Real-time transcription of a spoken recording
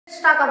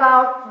talk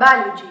about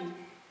biology.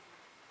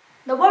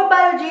 The word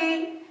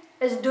biology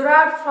is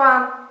derived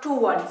from two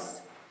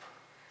words.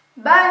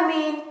 Bio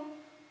means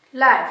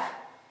life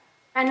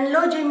and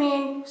logy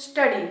means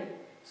study.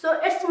 So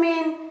its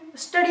mean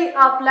study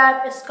of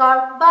life is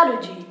called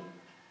biology.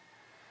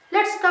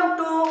 Let's come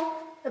to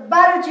the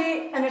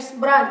biology and its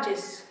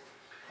branches.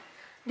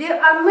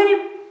 There are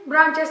many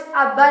branches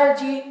of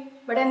biology,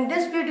 but in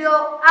this video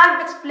I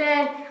will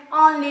explain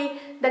only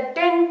the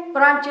 10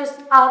 branches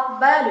of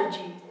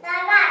biology.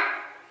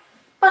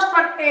 First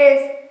one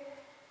is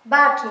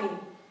Botany.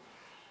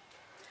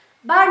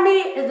 Botany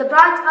is the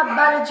branch of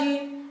biology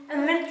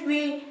in which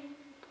we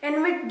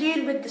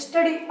deal with the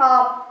study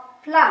of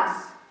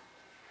plants.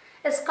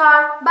 It's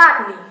called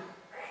Botany.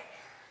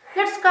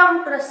 Let's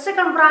come to the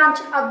second branch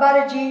of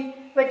biology,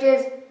 which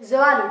is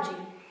Zoology.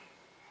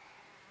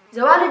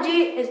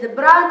 Zoology is the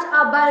branch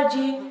of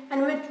biology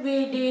in which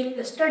we deal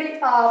the study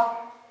of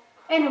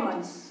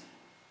animals.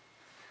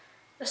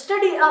 The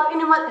study of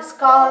animals is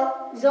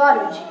called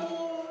zoology.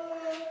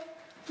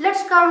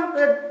 Let's come to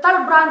the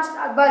third branch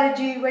of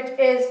biology, which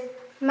is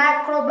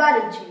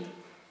microbiology.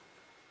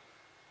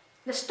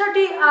 The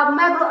study of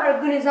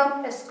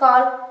microorganisms is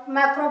called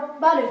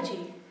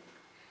microbiology.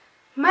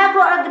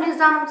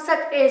 Microorganisms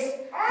such as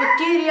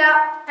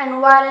bacteria and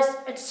virus,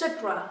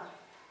 etc.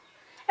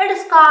 It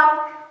is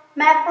called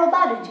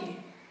microbiology.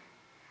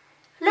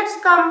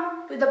 Let's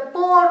come to the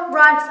fourth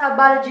branch of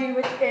biology,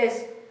 which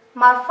is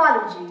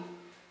morphology.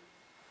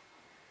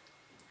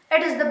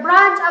 It is the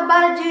branch of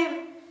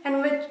biology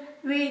in which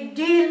we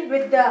deal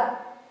with the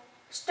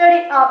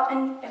study of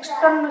an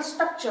external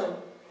structure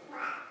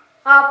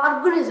of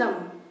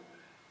organism.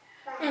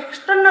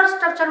 External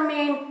structure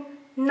means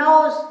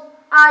nose,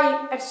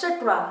 eye,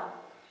 etc.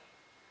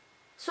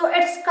 So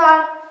it's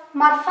called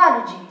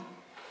morphology.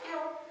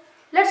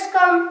 Let's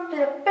come to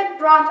the fifth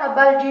branch of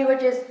biology,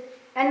 which is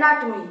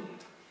anatomy.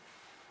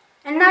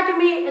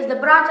 Anatomy is the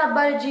branch of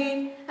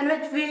biology in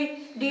which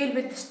we deal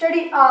with the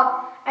study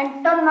of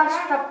internal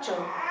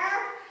structure.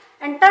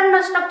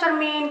 Internal structure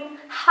means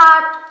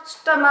heart,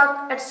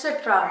 stomach,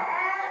 etc.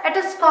 It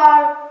is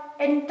called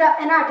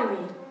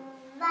anatomy.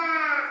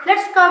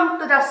 Let's come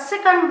to the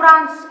second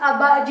branch of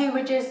biology,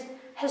 which is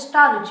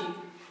histology.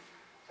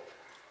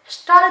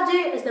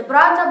 Histology is the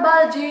branch of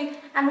biology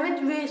in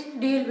which we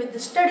deal with the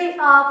study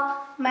of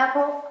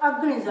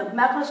microorganisms,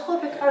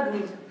 microscopic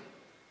organisms.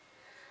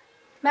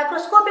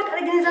 Microscopic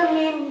organisms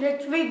mean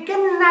that we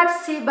cannot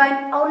see by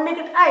our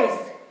naked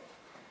eyes.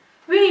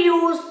 We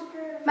use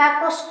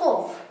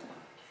microscope.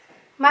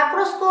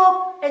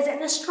 Microscope is an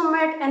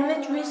instrument in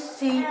which we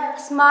see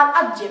small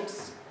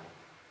objects.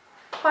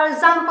 For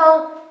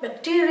example,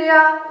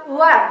 bacteria,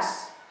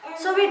 virus.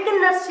 So we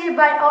cannot see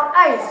by our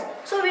eyes.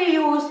 So we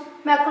use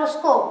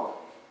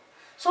microscope.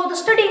 So the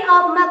study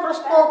of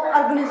microscope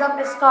organism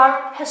is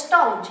called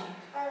histology.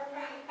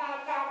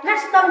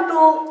 Let's come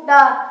to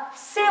the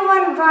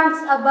seventh branch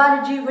of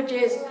biology, which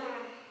is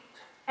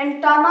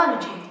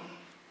entomology.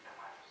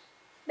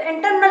 The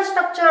internal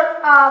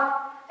structure of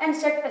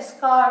insect is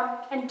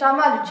called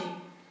entomology.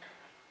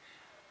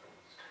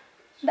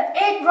 The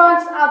eighth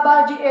branch of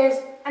biology is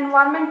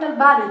environmental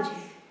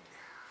biology.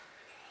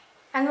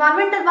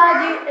 Environmental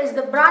biology is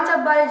the branch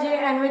of biology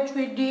in which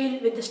we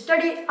deal with the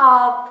study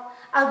of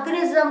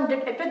organisms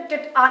that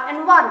affected our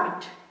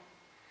environment.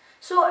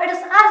 So it is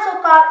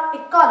also called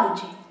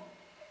ecology.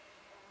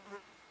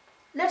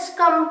 Let's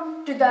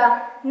come to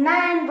the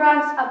ninth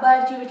branch of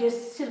biology, which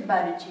is cell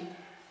biology.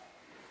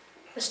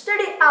 The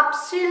study of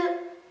cell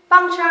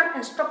function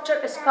and structure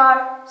is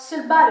called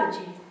cell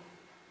biology.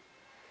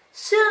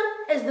 Cell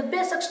is the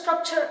basic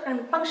structure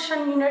and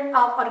function unit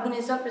of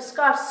organism is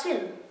called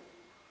cell.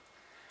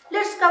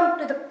 Let's come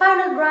to the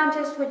final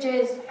branches, which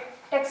is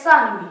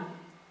taxonomy.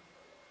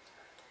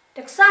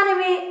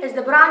 Taxonomy is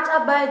the branch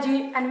of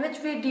biology in which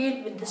we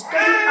deal with the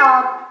study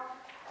of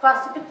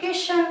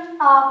classification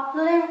of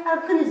living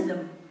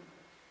organisms.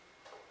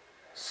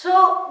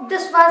 So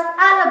this was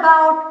all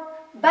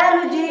about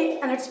biology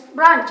and its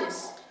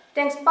branches.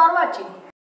 Thanks for watching.